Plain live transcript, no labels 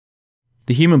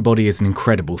The human body is an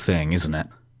incredible thing, isn't it?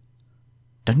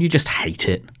 Don't you just hate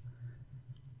it?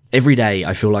 Every day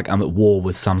I feel like I'm at war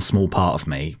with some small part of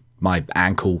me, my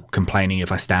ankle complaining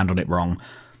if I stand on it wrong,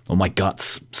 or my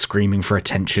guts screaming for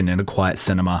attention in a quiet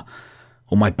cinema,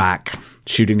 or my back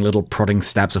shooting little prodding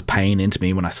stabs of pain into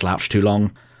me when I slouch too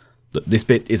long. This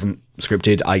bit isn't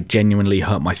scripted. I genuinely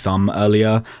hurt my thumb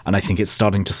earlier, and I think it's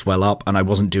starting to swell up, and I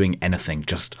wasn't doing anything,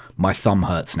 just my thumb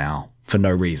hurts now, for no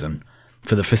reason,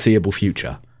 for the foreseeable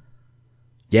future.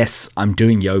 Yes, I'm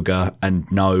doing yoga, and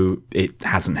no, it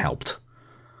hasn't helped.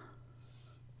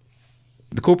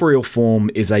 The corporeal form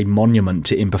is a monument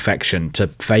to imperfection, to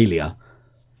failure.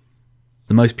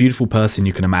 The most beautiful person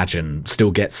you can imagine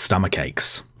still gets stomach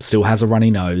aches, still has a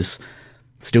runny nose,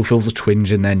 still feels a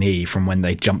twinge in their knee from when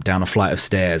they jumped down a flight of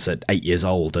stairs at 8 years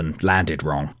old and landed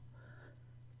wrong.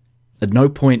 At no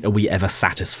point are we ever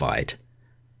satisfied.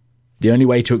 The only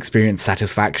way to experience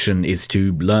satisfaction is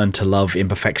to learn to love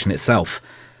imperfection itself.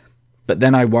 But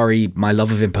then I worry my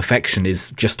love of imperfection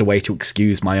is just a way to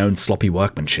excuse my own sloppy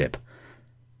workmanship.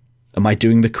 Am I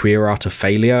doing the queer art of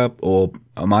failure, or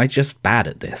am I just bad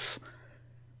at this?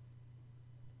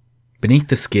 Beneath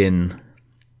the skin,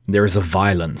 there is a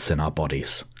violence in our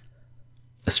bodies.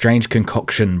 A strange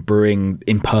concoction brewing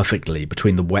imperfectly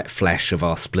between the wet flesh of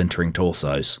our splintering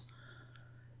torsos.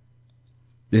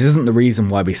 This isn't the reason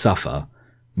why we suffer.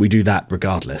 We do that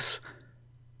regardless.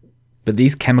 But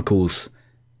these chemicals,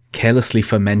 carelessly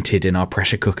fermented in our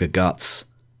pressure cooker guts,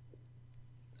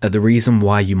 are the reason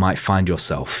why you might find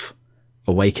yourself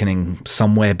awakening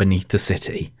somewhere beneath the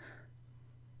city,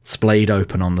 splayed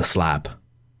open on the slab,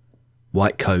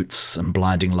 white coats and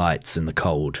blinding lights in the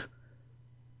cold,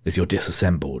 as you're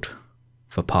disassembled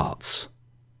for parts.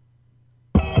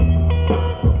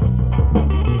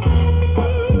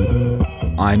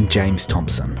 I'm James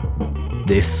Thompson.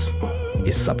 This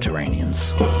is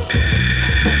Subterraneans.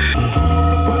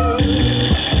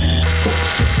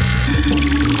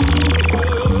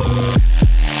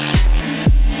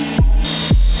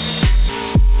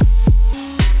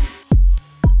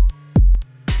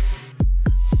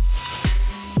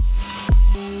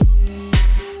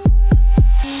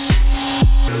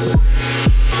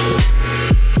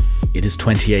 It is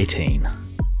 2018.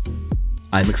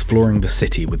 I'm exploring the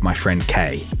city with my friend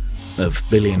Kay, of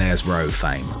Billionaires Row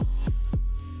fame.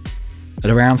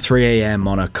 At around 3 AM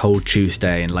on a cold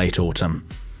Tuesday in late autumn,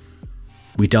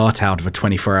 we dart out of a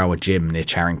 24-hour gym near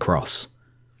Charing Cross.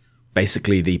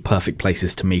 Basically the perfect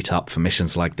places to meet up for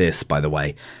missions like this, by the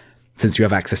way, since you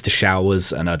have access to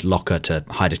showers and a locker to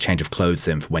hide a change of clothes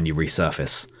in for when you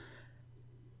resurface.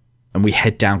 And we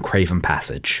head down Craven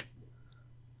Passage.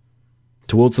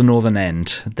 Towards the northern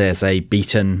end, there's a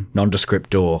beaten,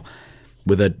 nondescript door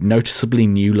with a noticeably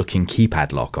new-looking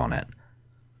keypad lock on it.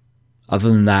 Other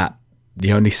than that,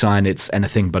 the only sign it's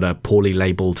anything but a poorly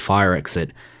labelled fire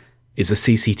exit is a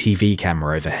CCTV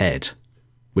camera overhead,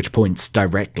 which points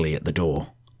directly at the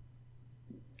door.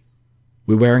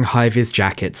 We're wearing high-vis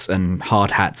jackets and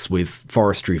hard hats with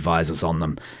forestry visors on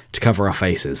them to cover our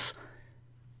faces.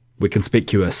 We're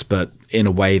conspicuous, but in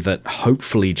a way that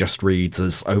hopefully just reads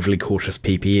as overly cautious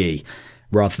PPE,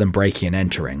 rather than breaking and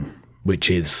entering,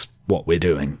 which is what we're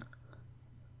doing.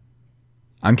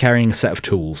 I'm carrying a set of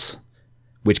tools,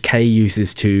 which Kay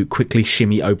uses to quickly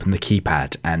shimmy open the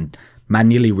keypad and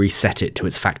manually reset it to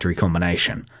its factory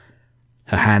combination,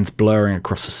 her hands blurring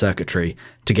across the circuitry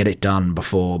to get it done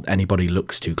before anybody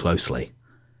looks too closely.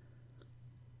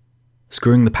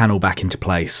 Screwing the panel back into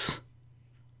place,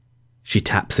 she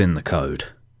taps in the code.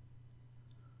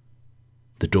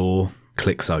 The door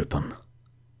clicks open.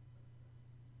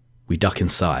 We duck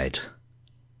inside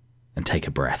and take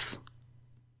a breath.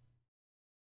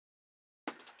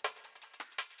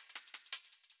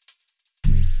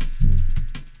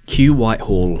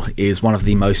 Q-Whitehall is one of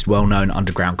the most well-known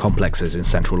underground complexes in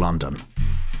central London.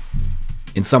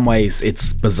 In some ways,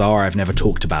 it's bizarre I've never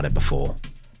talked about it before.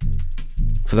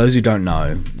 For those who don't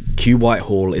know,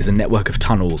 Q-Whitehall is a network of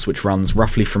tunnels which runs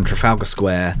roughly from Trafalgar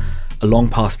Square, along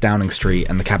past Downing Street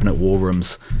and the Cabinet War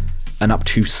Rooms, and up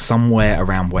to somewhere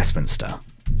around Westminster.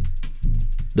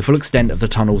 The full extent of the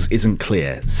tunnels isn't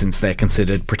clear, since they're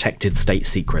considered protected state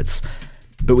secrets,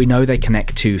 but we know they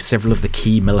connect to several of the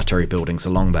key military buildings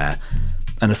along there,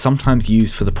 and are sometimes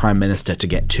used for the Prime Minister to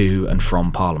get to and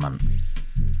from Parliament.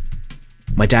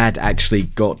 My dad actually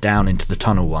got down into the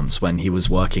tunnel once when he was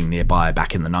working nearby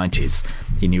back in the 90s.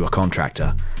 He knew a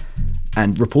contractor,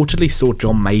 and reportedly saw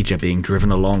John Major being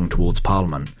driven along towards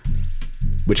Parliament,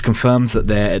 which confirms that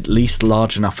they're at least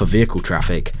large enough for vehicle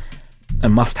traffic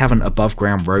and must have an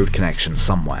above-ground road connection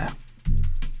somewhere.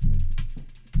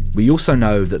 We also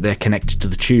know that they're connected to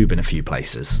the tube in a few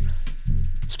places,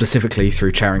 specifically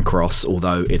through Charing Cross,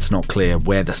 although it's not clear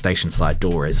where the station side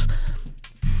door is.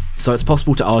 So it's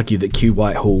possible to argue that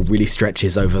Q-Whitehall really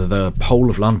stretches over the whole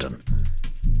of London.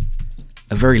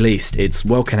 At very least, it's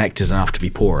well connected enough to be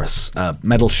porous, a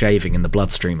metal shaving in the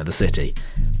bloodstream of the city,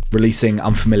 releasing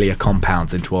unfamiliar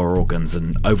compounds into our organs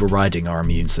and overriding our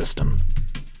immune system.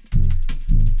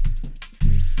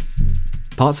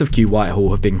 Parts of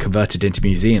Q-Whitehall have been converted into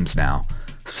museums now,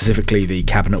 specifically the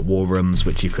Cabinet War Rooms,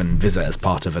 which you can visit as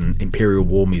part of an Imperial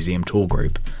War Museum tour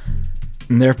group.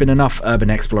 And there have been enough urban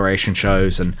exploration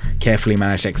shows and carefully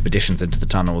managed expeditions into the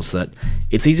tunnels that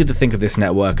it's easy to think of this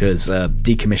network as a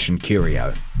decommissioned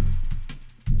curio.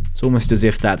 It's almost as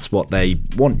if that's what they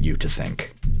want you to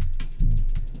think.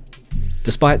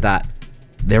 Despite that,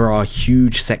 there are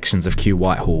huge sections of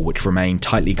Q-Whitehall which remain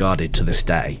tightly guarded to this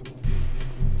day.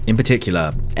 In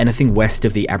particular, anything west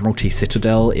of the Admiralty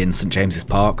Citadel in St James's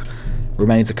Park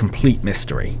remains a complete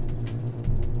mystery.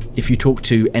 If you talk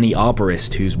to any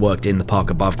arborist who's worked in the park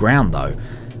above ground though,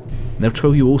 they'll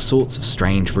tell you all sorts of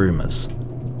strange rumours.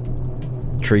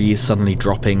 Trees suddenly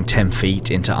dropping 10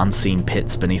 feet into unseen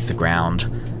pits beneath the ground,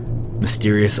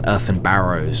 mysterious earthen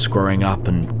barrows growing up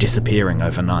and disappearing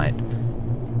overnight,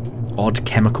 odd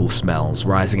chemical smells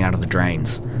rising out of the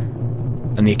drains,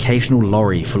 and the occasional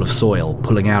lorry full of soil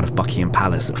pulling out of Buckingham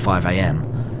Palace at 5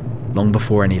 AM, long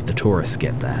before any of the tourists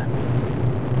get there.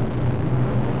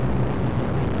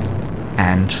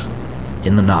 And,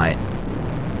 in the night,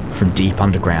 from deep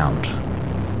underground,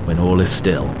 when all is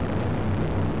still,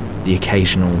 the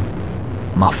occasional,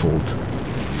 muffled,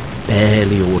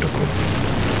 barely audible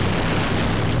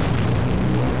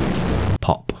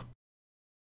pop.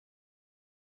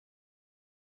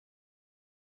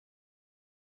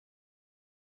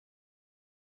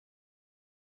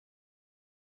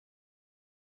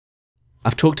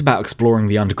 I've talked about exploring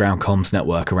the underground comms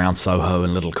network around Soho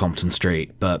and Little Compton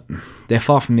Street, but they're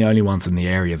far from the only ones in the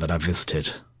area that I've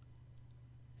visited.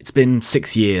 It's been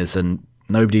 6 years and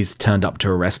nobody's turned up to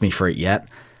arrest me for it yet,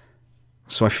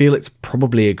 so I feel it's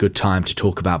probably a good time to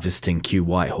talk about visiting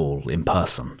Q-Whitehall in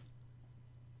person.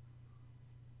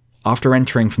 After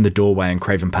entering from the doorway in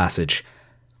Craven Passage,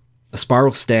 a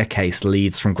spiral staircase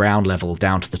leads from ground level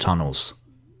down to the tunnels.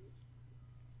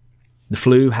 The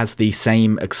flue has the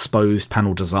same exposed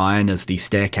panel design as the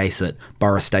staircase at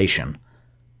Borough Station.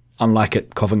 Unlike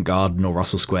at Covent Garden or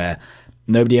Russell Square,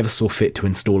 nobody ever saw fit to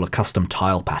install a custom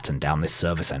tile pattern down this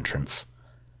service entrance.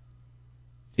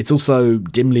 It's also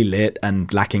dimly lit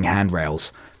and lacking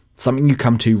handrails, something you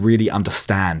come to really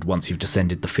understand once you've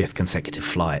descended the 5th consecutive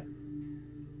flight.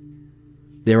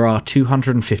 There are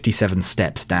 257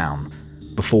 steps down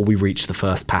before we reach the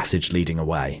first passage leading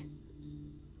away.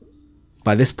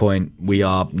 By this point, we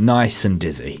are nice and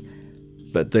dizzy,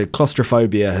 but the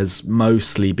claustrophobia has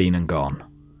mostly been and gone.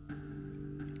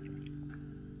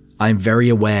 I am very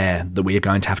aware that we are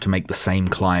going to have to make the same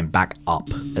climb back up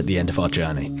at the end of our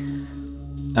journey,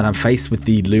 and I'm faced with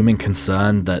the looming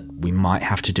concern that we might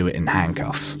have to do it in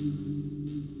handcuffs.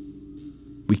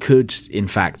 We could, in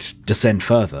fact, descend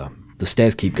further. The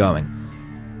stairs keep going,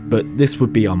 but this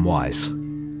would be unwise.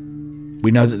 We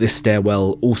know that this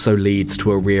stairwell also leads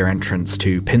to a rear entrance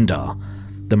to Pindar,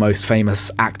 the most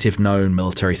famous active known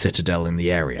military citadel in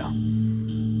the area.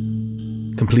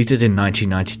 Completed in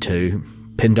 1992,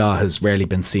 Pindar has rarely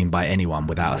been seen by anyone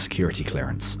without a security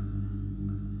clearance.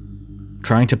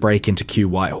 Trying to break into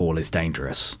Q-Whitehall is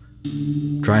dangerous.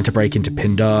 Trying to break into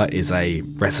Pindar is a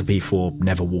recipe for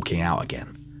never walking out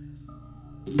again.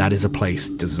 That is a place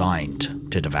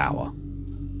designed to devour.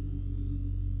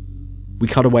 We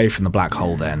cut away from the black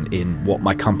hole then, in what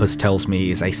my compass tells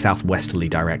me is a southwesterly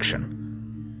direction.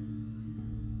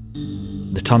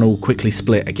 The tunnel quickly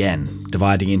split again,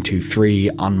 dividing into 3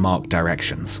 unmarked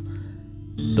directions.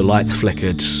 The lights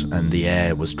flickered, and the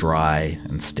air was dry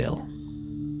and still.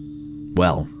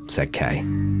 "Well," said Kay.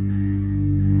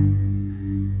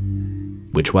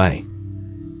 "Which way?"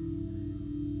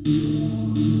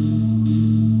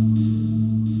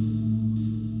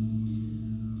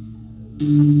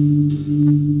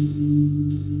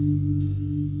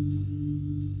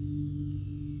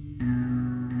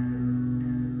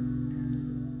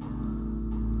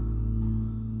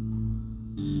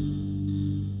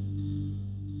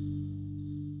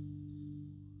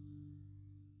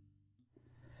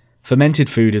 Fermented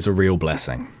food is a real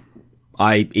blessing.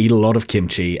 I eat a lot of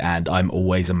kimchi and I'm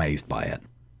always amazed by it.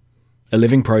 A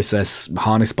living process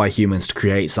harnessed by humans to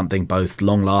create something both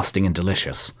long-lasting and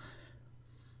delicious.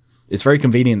 It's very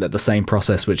convenient that the same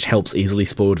process which helps easily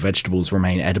spoiled vegetables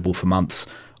remain edible for months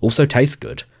also tastes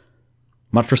good.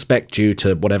 Much respect due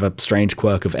to whatever strange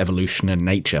quirk of evolution and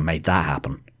nature made that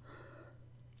happen.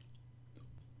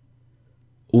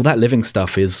 all that living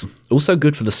stuff is also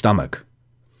good for the stomach.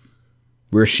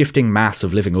 We're a shifting mass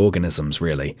of living organisms,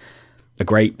 really. A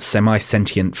great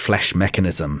semi-sentient flesh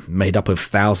mechanism made up of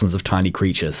thousands of tiny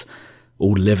creatures,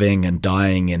 all living and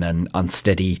dying in an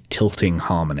unsteady, tilting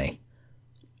harmony.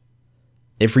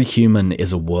 Every human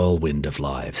is a whirlwind of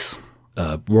lives,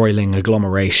 a roiling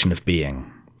agglomeration of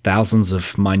being, thousands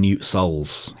of minute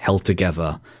souls held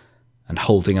together and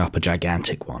holding up a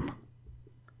gigantic one.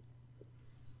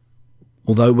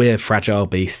 Although we're fragile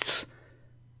beasts,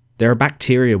 there are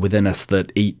bacteria within us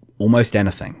that eat almost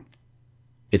anything.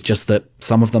 It's just that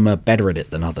some of them are better at it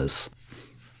than others.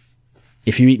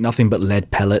 If you eat nothing but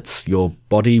lead pellets, your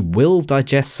body will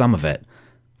digest some of it,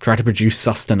 try to produce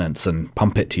sustenance and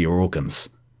pump it to your organs.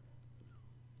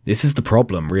 This is the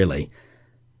problem, really.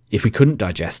 If we couldn't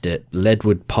digest it, lead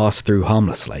would pass through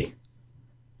harmlessly.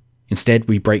 Instead,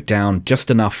 we break down just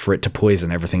enough for it to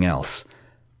poison everything else,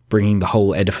 bringing the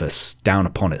whole edifice down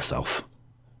upon itself.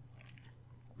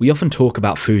 We often talk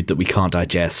about food that we can't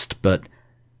digest, but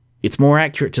it's more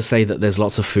accurate to say that there's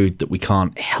lots of food that we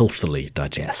can't healthily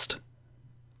digest.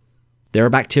 There are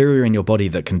bacteria in your body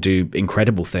that can do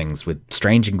incredible things with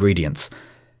strange ingredients,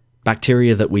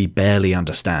 bacteria that we barely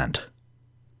understand.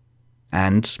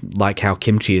 And, like how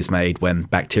kimchi is made when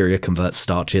bacteria convert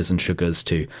starches and sugars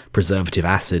to preservative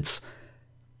acids,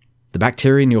 the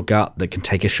bacteria in your gut that can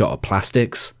take a shot at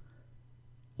plastics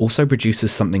also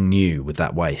produces something new with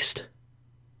that waste.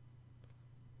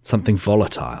 Something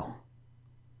volatile.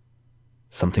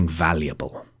 Something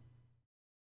valuable.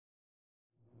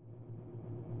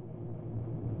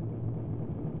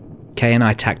 Kay and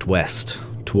I tacked west,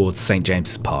 towards St.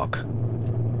 James's Park.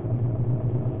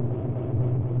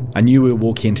 I knew we were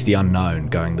walking into the unknown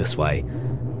going this way.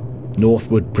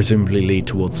 North would presumably lead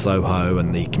towards Soho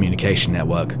and the communication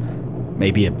network,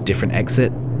 maybe a different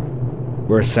exit,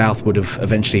 whereas south would have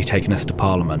eventually taken us to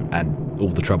Parliament and all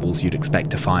the troubles you'd expect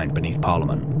to find beneath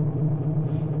Parliament.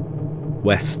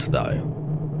 West, though,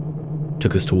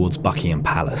 took us towards Buckingham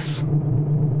Palace.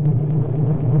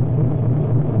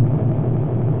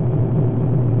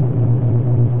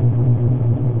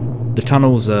 The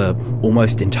tunnels are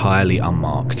almost entirely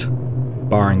unmarked,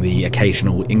 barring the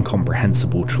occasional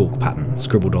incomprehensible chalk pattern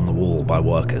scribbled on the wall by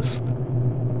workers.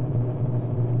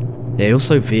 They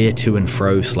also veer to and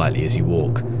fro slightly as you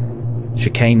walk,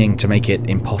 chicaning to make it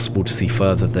impossible to see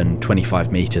further than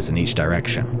 25 metres in each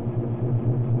direction.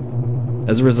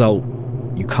 As a result,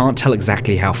 you can't tell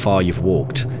exactly how far you've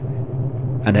walked,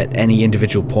 and at any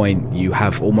individual point you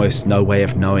have almost no way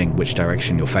of knowing which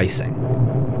direction you're facing.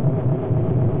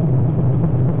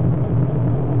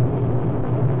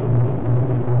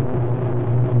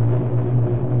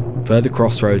 Further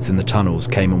crossroads in the tunnels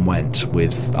came and went,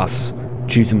 with us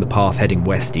choosing the path heading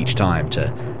west each time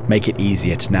to make it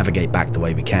easier to navigate back the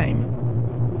way we came.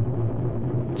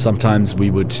 Sometimes we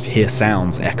would hear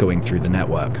sounds echoing through the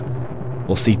network,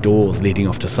 or see doors leading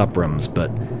off to subrooms, but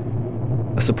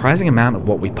a surprising amount of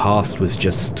what we passed was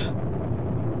just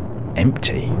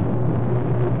empty.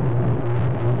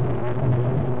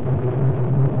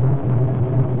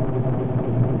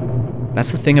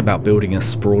 That's the thing about building a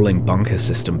sprawling bunker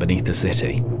system beneath the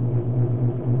city.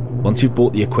 Once you've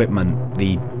bought the equipment,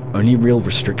 the only real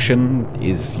restriction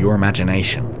is your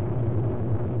imagination.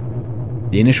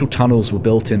 The initial tunnels were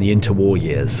built in the interwar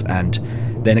years and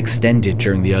then extended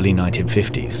during the early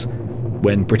 1950s,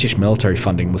 when British military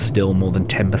funding was still more than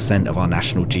 10% of our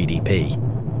national GDP.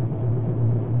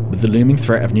 With the looming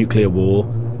threat of nuclear war,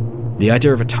 the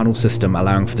idea of a tunnel system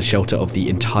allowing for the shelter of the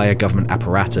entire government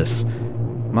apparatus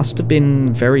must have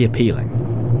been very appealing.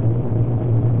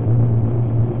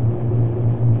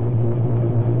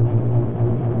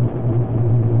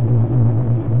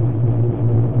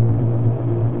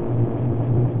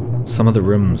 Some of the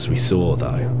rooms we saw,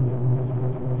 though.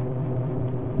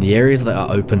 The areas that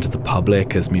are open to the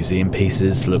public as museum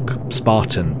pieces look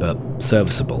Spartan but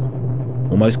serviceable,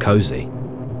 almost cozy.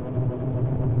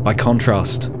 By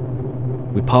contrast,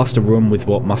 we passed a room with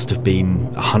what must have been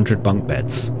 100 bunk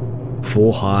beds,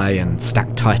 4 high and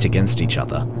stacked tight against each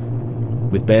other,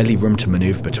 with barely room to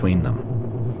maneuver between them.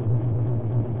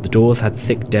 The doors had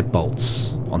thick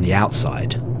deadbolts on the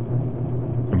outside,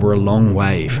 and were a long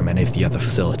way from any of the other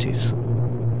facilities.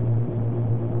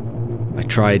 I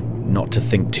tried not to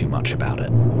think too much about it.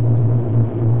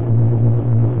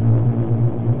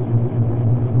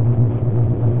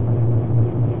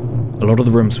 A lot of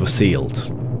the rooms were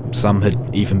sealed, some had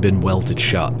even been welded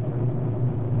shut.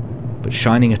 But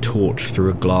shining a torch through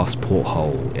a glass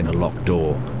porthole in a locked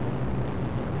door,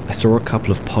 I saw a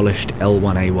couple of polished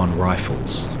L1A1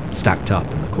 rifles stacked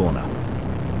up in the corner.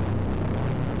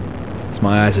 As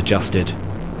my eyes adjusted,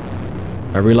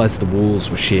 I realised the walls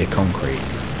were sheer concrete,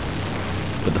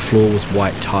 but the floor was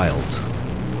white tiled,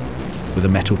 with a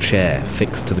metal chair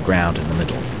fixed to the ground in the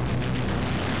middle,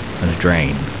 and a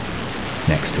drain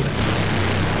next to it.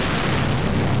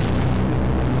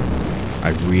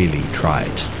 I really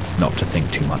tried not to think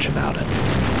too much about it.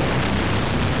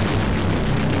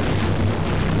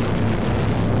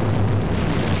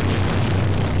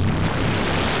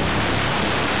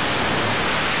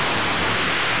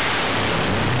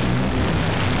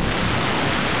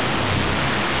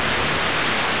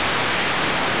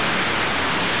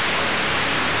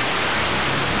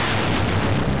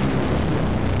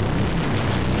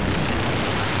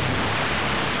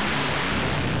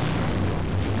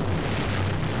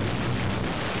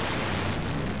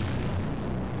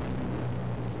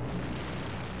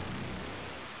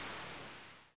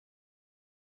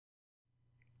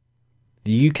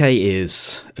 The UK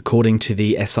is, according to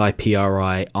the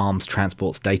SIPRI Arms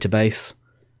Transports database,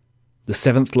 the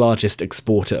 7th largest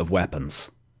exporter of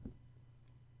weapons.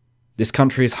 This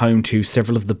country is home to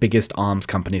several of the biggest arms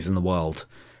companies in the world,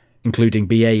 including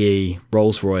BAE,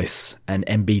 Rolls-Royce, and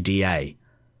MBDA,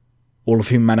 all of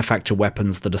whom manufacture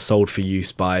weapons that are sold for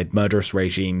use by murderous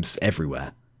regimes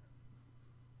everywhere.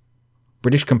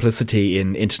 British complicity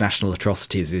in international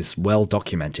atrocities is well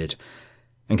documented,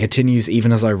 and continues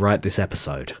even as I write this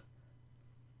episode.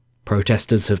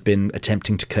 Protesters have been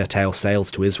attempting to curtail sales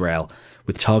to Israel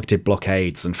with targeted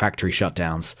blockades and factory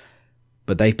shutdowns,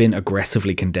 but they've been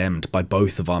aggressively condemned by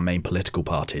both of our main political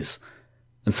parties,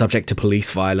 and subject to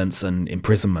police violence and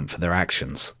imprisonment for their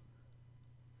actions.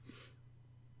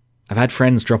 I've had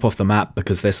friends drop off the map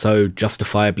because they're so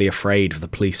justifiably afraid of the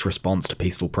police response to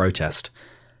peaceful protest,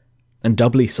 and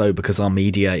doubly so because our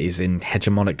media is in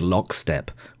hegemonic lockstep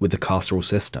with the carceral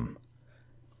system.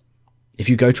 If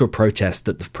you go to a protest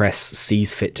that the press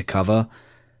sees fit to cover,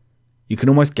 you can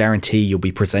almost guarantee you'll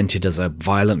be presented as a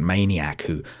violent maniac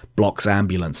who blocks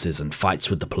ambulances and fights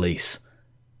with the police.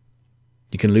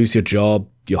 You can lose your job,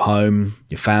 your home,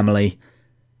 your family.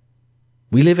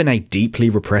 We live in a deeply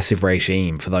repressive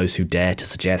regime for those who dare to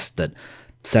suggest that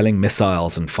selling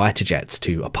missiles and fighter jets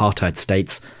to apartheid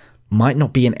states might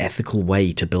not be an ethical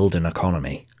way to build an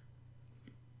economy.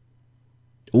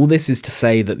 All this is to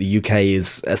say that the UK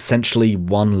is essentially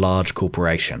one large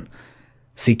corporation,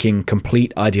 seeking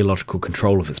complete ideological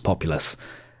control of its populace,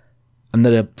 and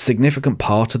that a significant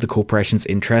part of the corporation's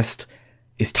interest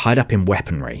is tied up in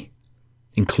weaponry,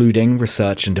 including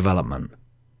research and development.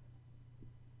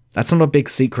 That's not a big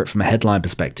secret from a headline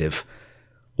perspective.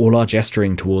 All our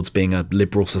gesturing towards being a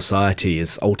liberal society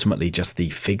is ultimately just the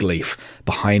fig leaf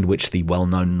behind which the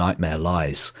well-known nightmare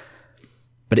lies.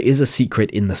 But it is a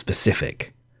secret in the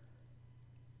specific.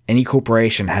 Any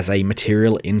corporation has a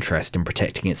material interest in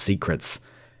protecting its secrets,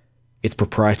 its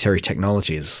proprietary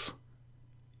technologies,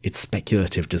 its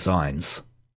speculative designs.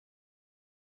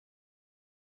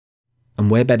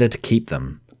 And where better to keep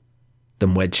them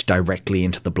than wedged directly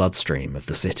into the bloodstream of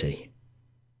the city?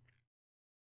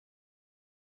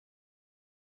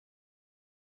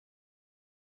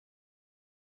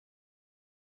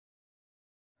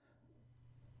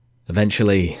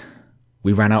 Eventually,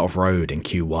 we ran out of road in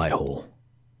Q-Whitehall.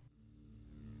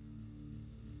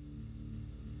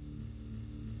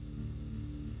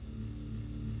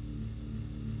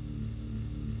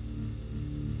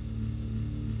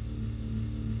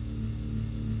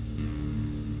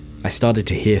 I started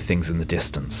to hear things in the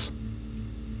distance.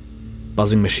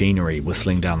 Buzzing machinery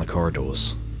whistling down the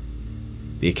corridors.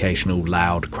 The occasional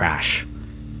loud crash.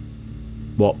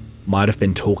 What might have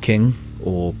been talking,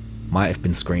 or might have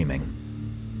been screaming.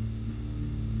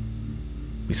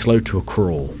 We slowed to a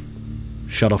crawl,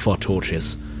 shut off our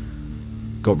torches,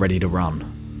 got ready to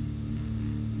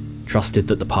run. Trusted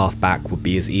that the path back would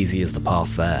be as easy as the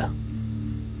path there.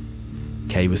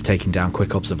 Kay was taking down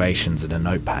quick observations in a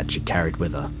notepad she carried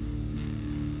with her.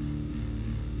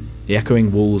 The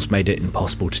echoing walls made it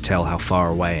impossible to tell how far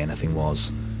away anything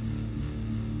was,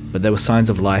 but there were signs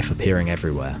of life appearing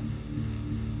everywhere.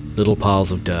 Little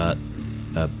piles of dirt,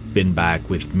 a bin bag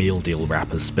with meal deal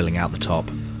wrappers spilling out the top,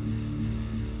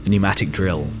 a pneumatic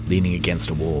drill leaning against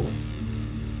a wall.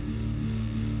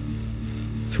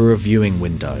 Through a viewing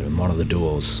window in one of the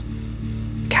doors,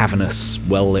 a cavernous,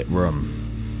 well-lit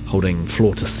room holding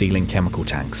floor-to-ceiling chemical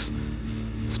tanks,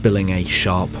 spilling a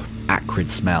sharp, acrid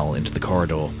smell into the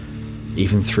corridor,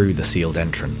 even through the sealed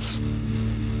entrance.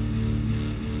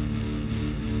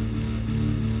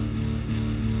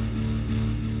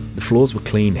 The floors were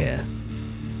clean here.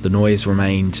 The noise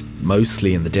remained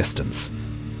mostly in the distance,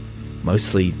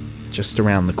 mostly just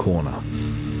around the corner.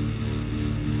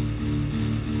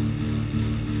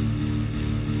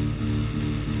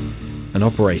 An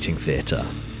operating theatre.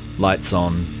 Lights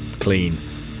on, clean,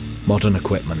 modern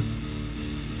equipment.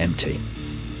 Empty.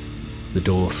 The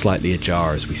door slightly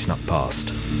ajar as we snuck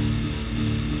past.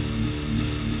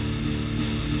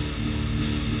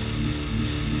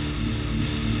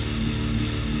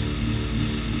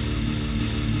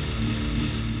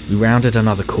 We rounded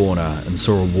another corner and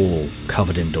saw a wall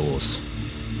covered in doors.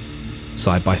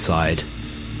 Side by side,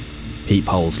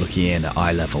 peepholes looking in at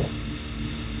eye level.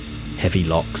 Heavy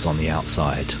locks on the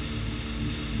outside.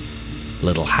 A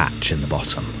little hatch in the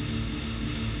bottom.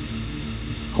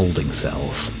 Holding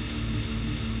cells.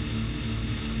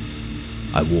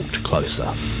 I walked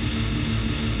closer.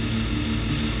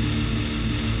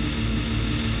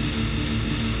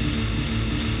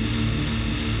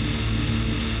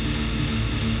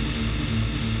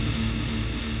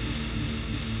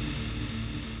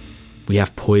 We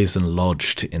have poison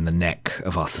lodged in the neck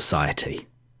of our society.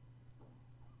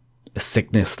 A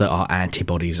sickness that our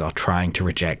antibodies are trying to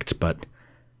reject, but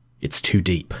it's too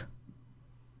deep.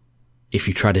 If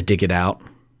you try to dig it out,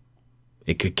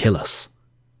 it could kill us.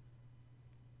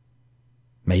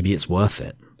 Maybe it's worth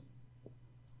it.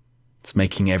 It's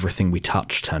making everything we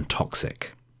touch turn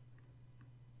toxic.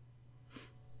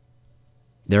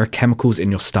 There are chemicals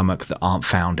in your stomach that aren't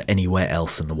found anywhere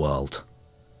else in the world.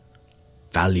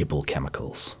 Valuable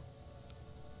chemicals.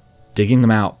 Digging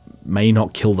them out may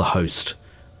not kill the host,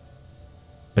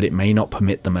 but it may not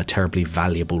permit them a terribly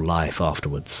valuable life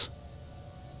afterwards.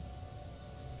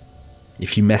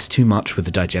 If you mess too much with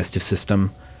the digestive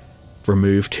system,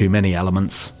 remove too many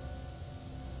elements,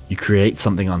 you create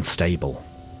something unstable.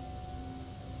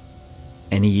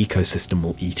 Any ecosystem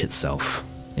will eat itself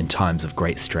in times of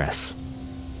great stress.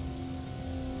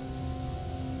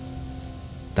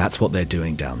 That's what they're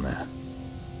doing down there.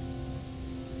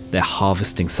 They're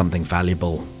harvesting something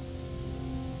valuable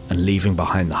and leaving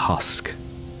behind the husk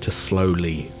to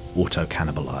slowly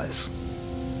auto-cannibalize.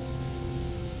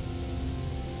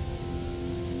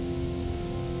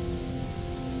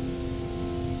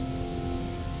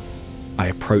 I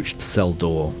approached the cell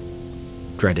door,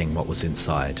 dreading what was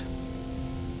inside.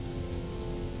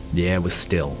 The air was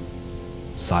still,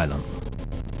 silent.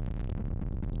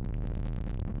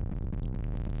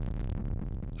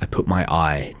 I put my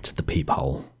eye to the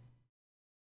peephole.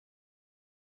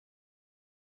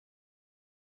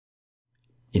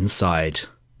 Inside,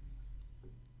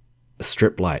 a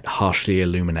strip light harshly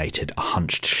illuminated a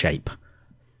hunched shape,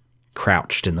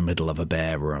 crouched in the middle of a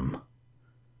bare room.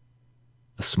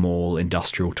 A small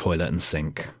industrial toilet and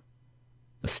sink,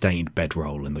 a stained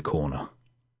bedroll in the corner.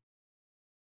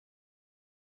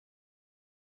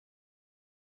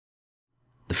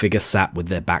 The figure sat with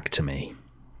their back to me,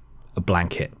 a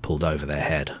blanket pulled over their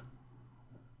head.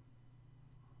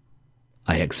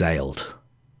 I exhaled.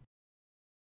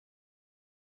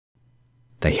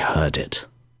 They heard it.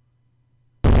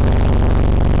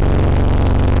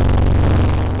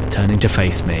 Turning to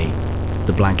face me,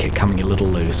 the blanket coming a little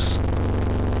loose,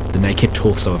 the naked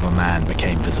torso of a man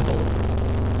became visible,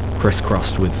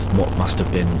 crisscrossed with what must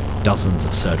have been dozens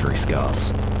of surgery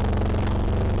scars.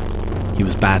 He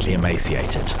was badly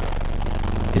emaciated,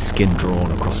 his skin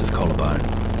drawn across his collarbone,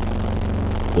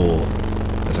 or,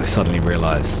 as I suddenly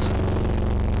realised,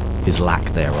 his lack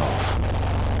thereof.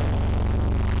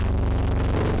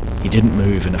 He didn't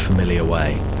move in a familiar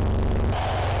way.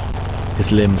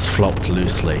 His limbs flopped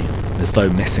loosely, as though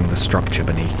missing the structure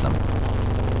beneath them.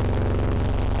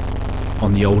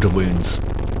 On the older wounds,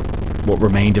 what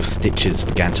remained of stitches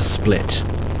began to split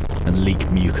and leak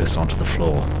mucus onto the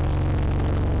floor.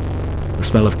 The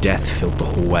smell of death filled the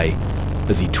hallway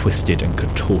as he twisted and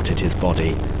contorted his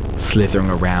body, slithering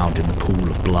around in the pool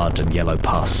of blood and yellow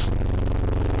pus.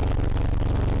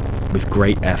 With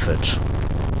great effort,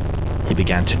 he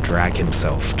began to drag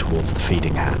himself towards the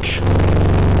feeding hatch.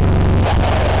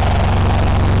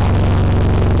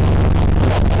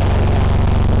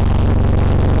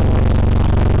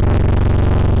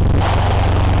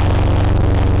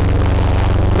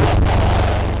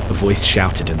 A voice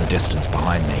shouted in the distance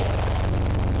behind me.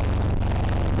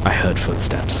 I heard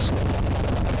footsteps.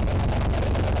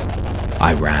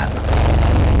 I ran.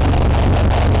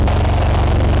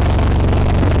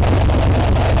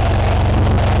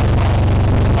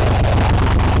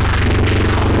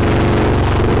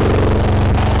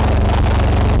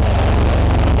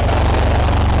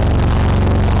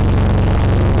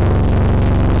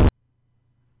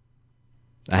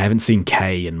 I haven't seen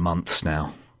Kay in months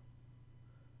now.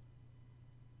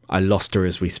 I lost her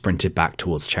as we sprinted back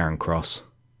towards Charing Cross.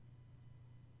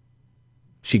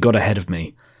 She got ahead of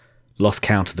me, lost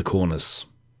count of the corners.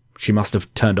 She must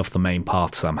have turned off the main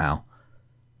path somehow.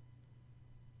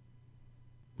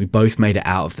 We both made it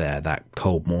out of there that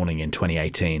cold morning in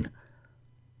 2018.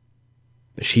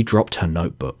 But she dropped her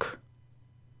notebook.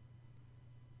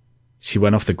 She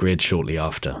went off the grid shortly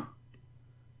after.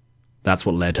 That's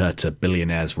what led her to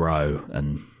Billionaires Row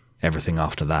and everything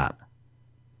after that.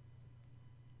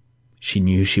 She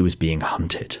knew she was being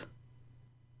hunted.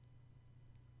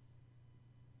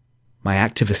 My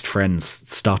activist friends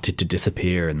started to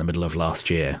disappear in the middle of last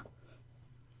year.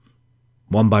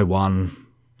 One by one,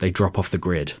 they drop off the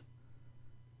grid,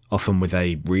 often with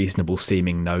a reasonable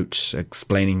seeming note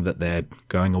explaining that they're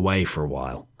going away for a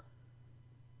while.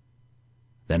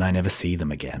 Then I never see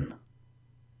them again.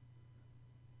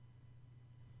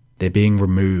 They're being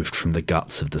removed from the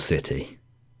guts of the city.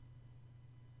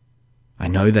 I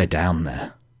know they're down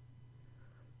there.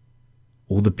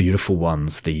 All the beautiful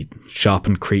ones, the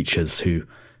sharpened creatures who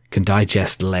can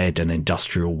digest lead and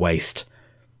industrial waste,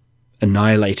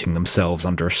 annihilating themselves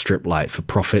under a strip light for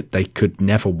profit they could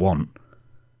never want.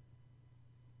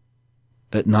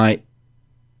 At night,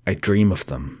 I dream of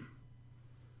them,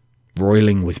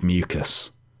 roiling with mucus,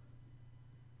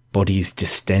 bodies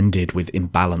distended with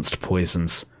imbalanced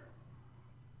poisons,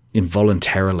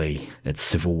 involuntarily at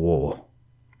civil war.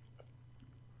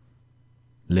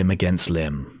 Limb against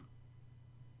limb,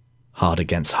 heart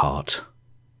against heart,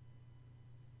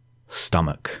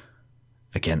 stomach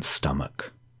against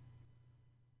stomach.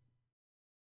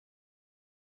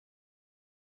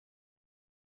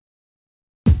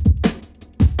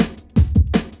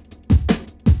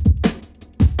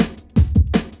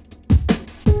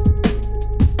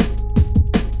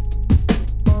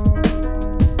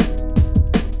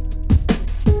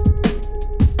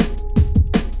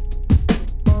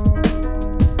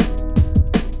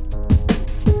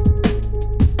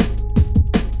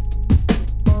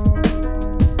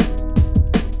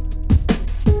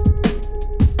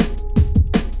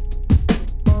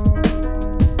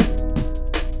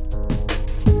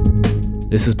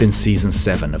 This has been Season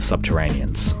 7 of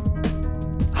Subterraneans.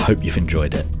 I hope you've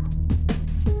enjoyed it.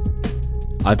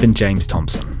 I've been James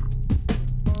Thompson.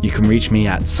 You can reach me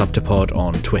at Subterpod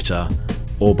on Twitter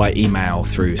or by email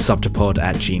through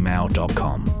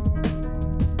subterpod@gmail.com.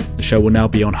 The show will now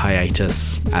be on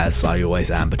hiatus, as I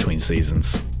always am between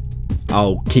seasons.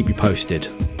 I'll keep you posted.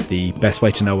 The best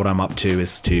way to know what I'm up to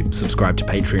is to subscribe to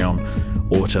Patreon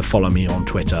or to follow me on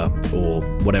Twitter or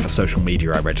whatever social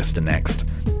media I register next.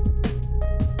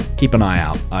 Keep an eye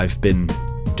out. I've been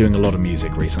doing a lot of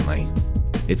music recently.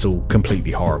 It's all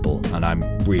completely horrible, and I'm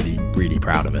really, really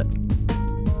proud of it.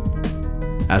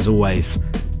 As always,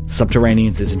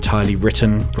 Subterraneans is entirely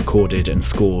written, recorded, and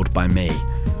scored by me,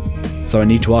 so I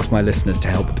need to ask my listeners to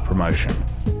help with the promotion.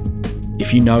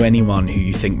 If you know anyone who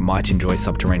you think might enjoy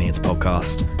Subterraneans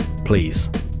podcast,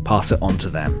 please pass it on to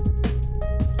them.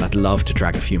 I'd love to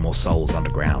drag a few more souls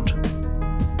underground.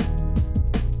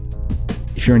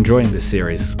 If you're enjoying this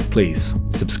series, please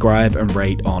subscribe and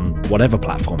rate on whatever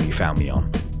platform you found me on.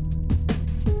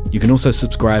 You can also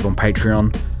subscribe on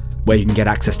Patreon, where you can get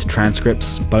access to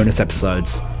transcripts, bonus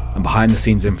episodes, and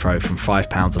behind-the-scenes info from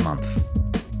 £5 a month.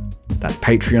 That's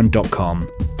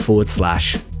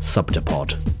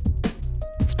patreon.com/subterpod.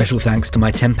 Special thanks to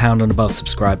my £10 and above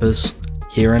subscribers,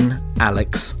 Kieran,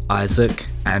 Alex, Isaac,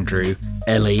 Andrew,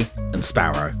 Ellie, and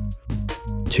Sparrow.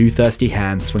 2 thirsty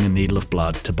hands swing a needle of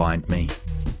blood to bind me,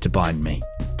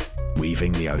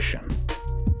 weaving the ocean.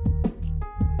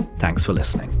 Thanks for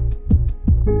listening.